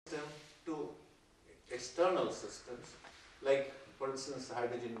to external systems, like for instance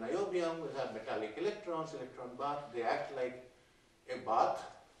hydrogen niobium will have metallic electrons, electron bath, they act like a bath,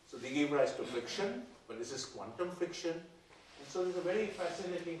 so they give rise to friction, but this is quantum friction. And so there's a very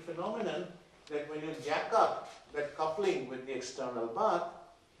fascinating phenomenon that when you jack up that coupling with the external bath,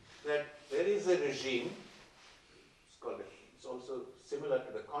 that there is a regime, it's also similar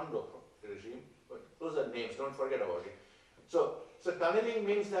to the Kondo regime, but those are names, don't forget about it. So tunneling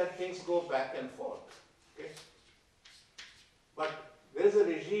means that things go back and forth, okay? But there is a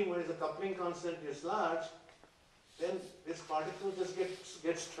regime where the coupling constant is large, then this particle just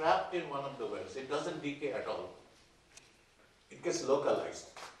gets trapped in one of the wells. It doesn't decay at all. It gets localized.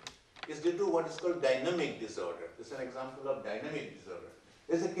 It's due to what is called dynamic disorder. This is an example of dynamic disorder.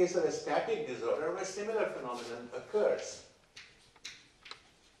 This is a case of a static disorder where similar phenomenon occurs.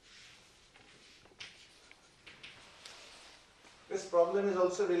 This problem is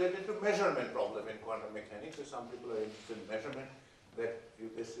also related to measurement problem in quantum mechanics. So some people are interested in measurement, that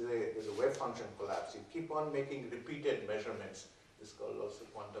there's a wave function collapse. You keep on making repeated measurements. This is called also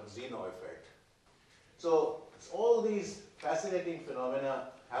quantum Zeno effect. So all these fascinating phenomena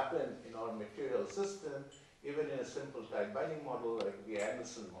happen in our material system, even in a simple time binding model like the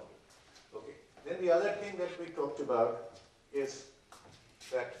Anderson model. Okay. Then the other thing that we talked about is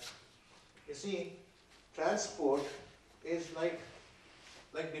that, you see, transport is like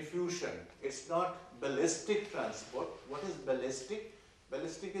diffusion. It's not ballistic transport. What is ballistic?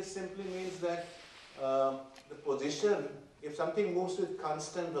 Ballistic is simply means that the position, if something moves with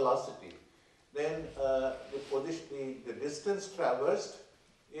constant velocity, then the distance traversed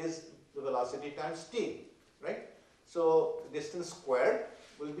is the velocity times t, right? So distance squared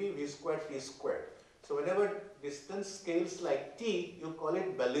will be v squared t squared. So whenever distance scales like t, you call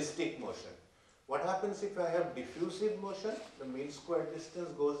it ballistic motion. What happens if I have diffusive motion? The mean squared distance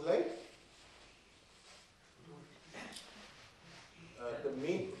goes like the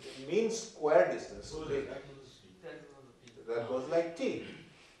mean square distance. That goes like t.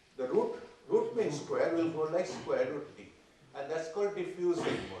 The root mean square will go like square root t, and that's called diffusive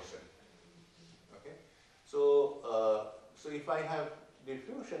motion. Okay, so so if I have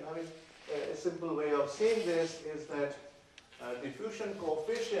diffusion, I mean a simple way of saying this is that diffusion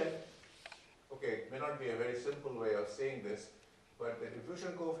coefficient. Okay, it may not be a very simple way of saying this, but the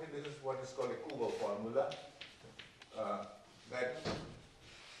diffusion coefficient, this is what is called a Kubo formula. That,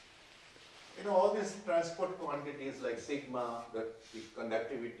 you know, all these transport quantities like sigma, the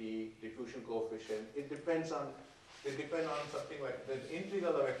conductivity, diffusion coefficient, it depend on something like the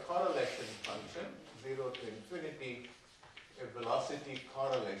integral of a correlation function, 0 to infinity, a velocity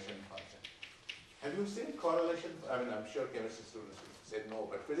correlation function. Have you seen correlation? I mean, I'm sure chemistry students said no,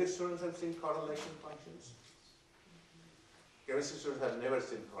 but physics students have seen correlation functions. Chemistry students have never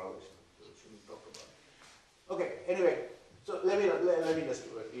seen correlation, so we shouldn't talk about it. Okay, anyway, so let me just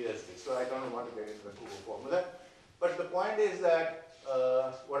erase this. So I don't want to get into the Kubo formula, but the point is that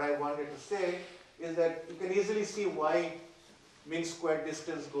what I wanted to say is that you can easily see why mean squared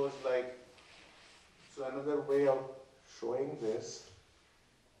distance goes like. So another way of showing this.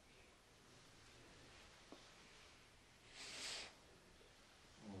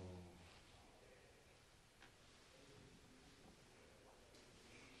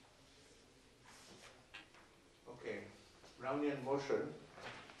 Brownian motion.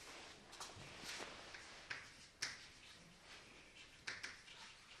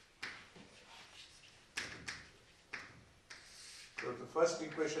 So the first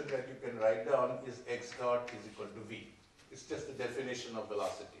equation that you can write down is x dot is equal to v. It's just the definition of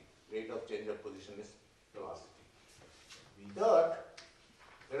velocity. Rate of change of position is velocity. V dot,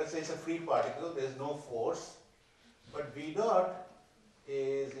 let us say it's a free particle, there is no force, but v dot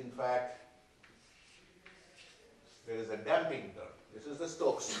is in fact, there is a damping term. This is the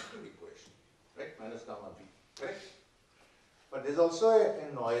Stokes equation, right? Minus gamma v, correct? But there is also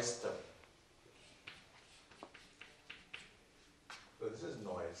a noise term. So this is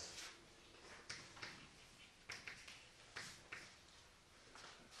noise.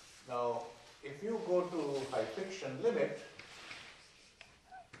 Now, if you go to high friction limit,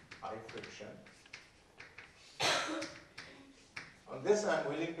 high friction, on this I am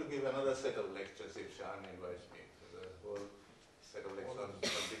willing to give another set of lectures if Shan invites me. The whole set of lectures on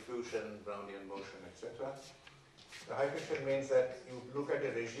diffusion, Brownian motion, etc. The high friction means that you look at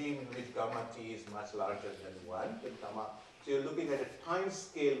a regime in which gamma t is much larger than 1, then gamma. So you're looking at a time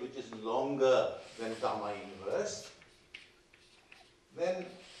scale which is longer than gamma inverse. Then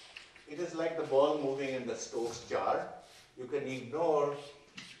it is like the ball moving in the Stokes jar. You can ignore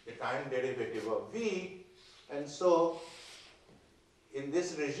the time derivative of v, and so in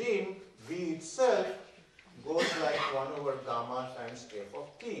this regime, V itself goes like 1 over gamma times f of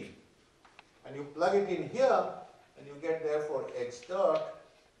t. And you plug it in here, and you get therefore x dot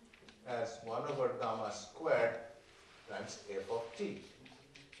as 1 over gamma squared times f of t.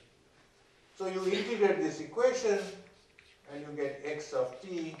 So you integrate this equation, and you get x of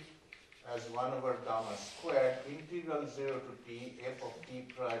t as 1 over gamma squared integral 0 to t f of t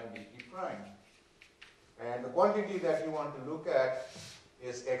prime dt prime. And the quantity that you want to look at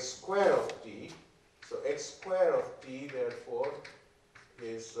is x square of t. So x square of t therefore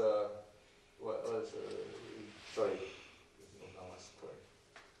is, sorry, gamma squared.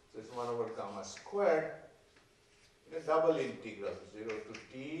 So it's 1 over gamma squared in a double integral 0 to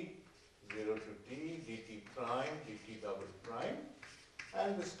t, 0 to t, dt prime, dt double prime,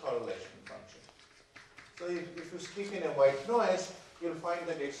 and this correlation function. So if you stick in a white noise, you'll find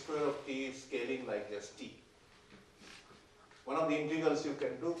that x square of t is scaling like just t. One of the integrals you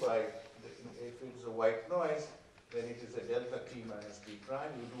can do by, if it's a white noise, then it is a delta t minus t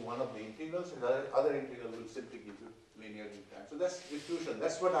prime. You do one of the integrals, and the other integral will simply give you linear u time. So that's diffusion.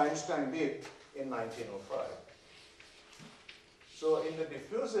 That's what Einstein did in 1905. So in the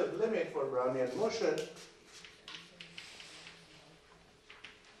diffusive limit for Brownian motion,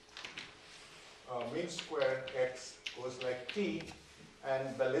 mean squared x goes like t,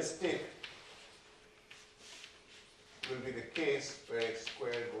 and ballistic will be the case where x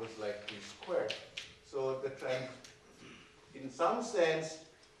squared goes like t squared. So in some sense,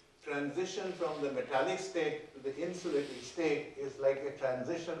 transition from the metallic state to the insulating state is like a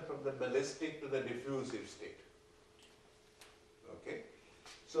transition from the ballistic to the diffusive state. Okay?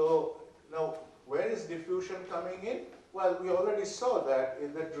 So now, where is diffusion coming in? Well, we already saw that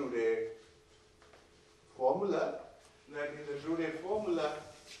in the Drude formula,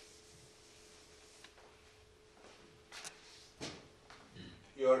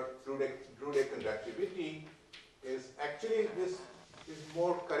 your Drude conductivity is actually, this is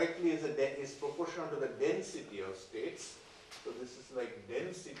more correctly is proportional to the density of states. So this is like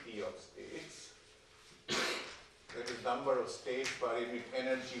density of states. That is number of states per unit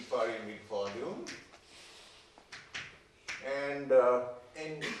energy per unit volume. And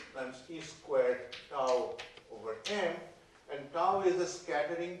n times e squared tau over m, and tau is a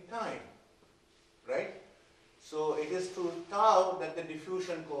scattering time, right? So it is through tau that the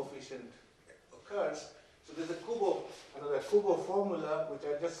diffusion coefficient occurs. So there's another Kubo formula, which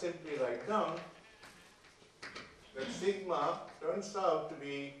I just simply write down, that sigma turns out to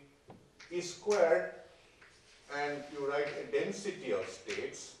be e squared, and you write a density of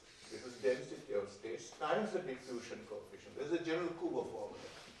states, this is density of states, times the diffusion coefficient. This is a general Kubo formula,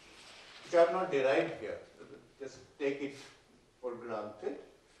 which I have not derived here. Just take it for granted.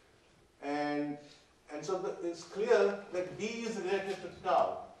 And so it's clear that d is related to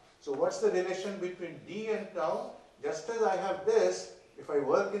tau. So what's the relation between d and tau? Just as I have this, if I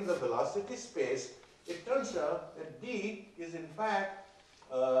work in the velocity space, it turns out that d is in fact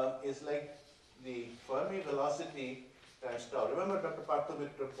is like the Fermi velocity times tau. Remember, Dr.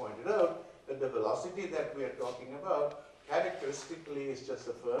 Parthamitra pointed out that the velocity that we are talking about characteristically is just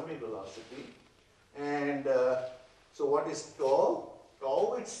the Fermi velocity. And so what is tau?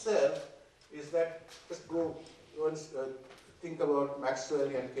 Tau itself is that, just go once think about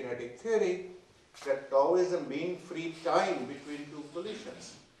Maxwellian kinetic theory, that tau is the mean free time between two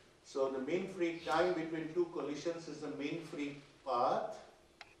collisions. So the mean free time between two collisions is the mean free path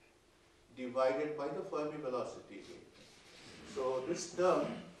divided by the Fermi velocity. So this term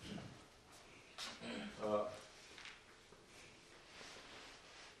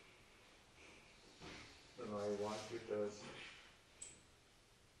I want it as,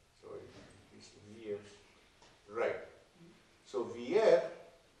 sorry, it's VF, right. So VF,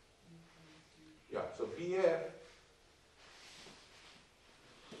 yeah, so VF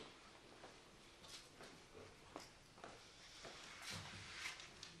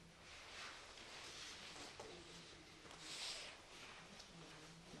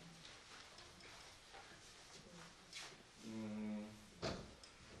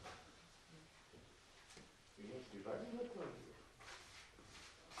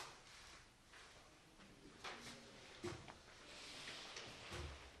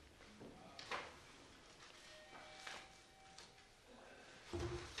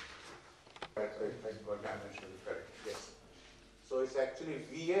I got dimensionally correct, yes. So it's actually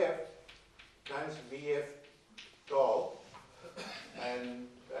VF times VF tau, and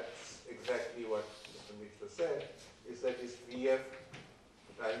that's exactly what Mr. Mitra said, is that it's VF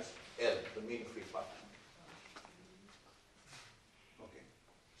times L, the mean free path. Okay.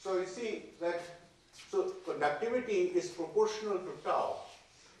 So you see that, so conductivity is proportional to tau,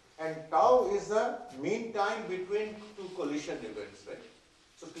 and tau is the mean time between two collision events, right?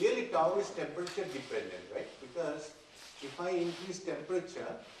 So clearly tau is temperature dependent, right? Because if I increase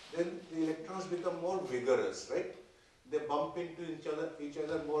temperature, then the electrons become more vigorous, right? They bump into each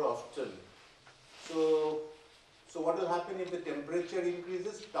other more often. So what will happen if the temperature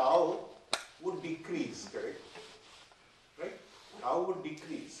increases? Tau would decrease, correct? Right? Tau would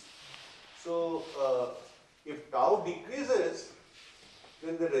decrease. So if tau decreases,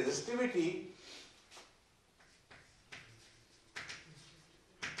 then the resistivity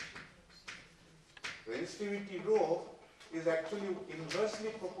rho is actually inversely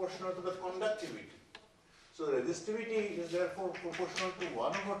proportional to the conductivity. So resistivity is therefore proportional to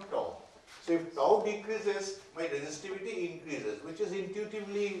 1 over tau. So if tau decreases, my resistivity increases, which is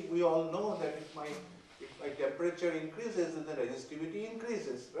intuitively, we all know that if my temperature increases, then the resistivity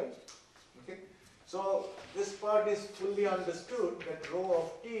increases, right? Okay. So this part is fully understood that rho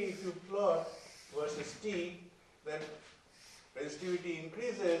of t, if you plot versus t, then resistivity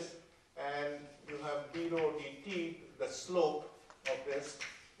increases and you have d rho dt, the slope of this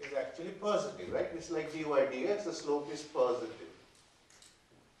is actually positive, right? It's like dy dx, the slope is positive.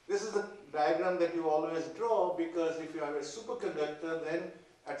 This is the diagram that you always draw because if you have a superconductor, then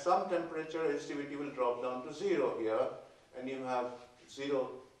at some temperature resistivity will drop down to 0 here and you have 0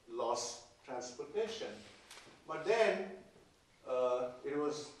 loss transportation. But then it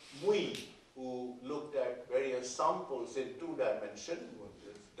was Mui who looked at various samples in 2 dimensions,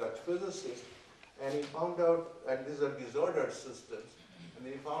 Dutch physicist, and he found out, and these are disordered systems, and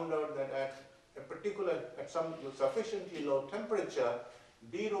he found out that at some sufficiently low temperature,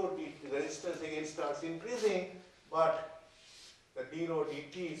 d rho dt, resistance again starts increasing, but the d rho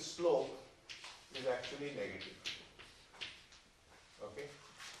dt slope is actually negative. Okay,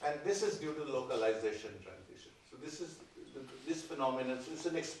 and this is due to localization transition. So this phenomenon. So it's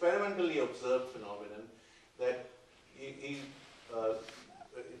an experimentally observed phenomenon that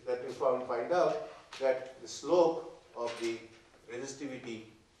that you find out that the slope of the resistivity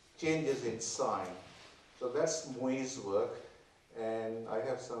changes in sign. So that's Mui's work, and I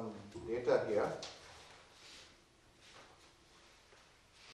have some data here.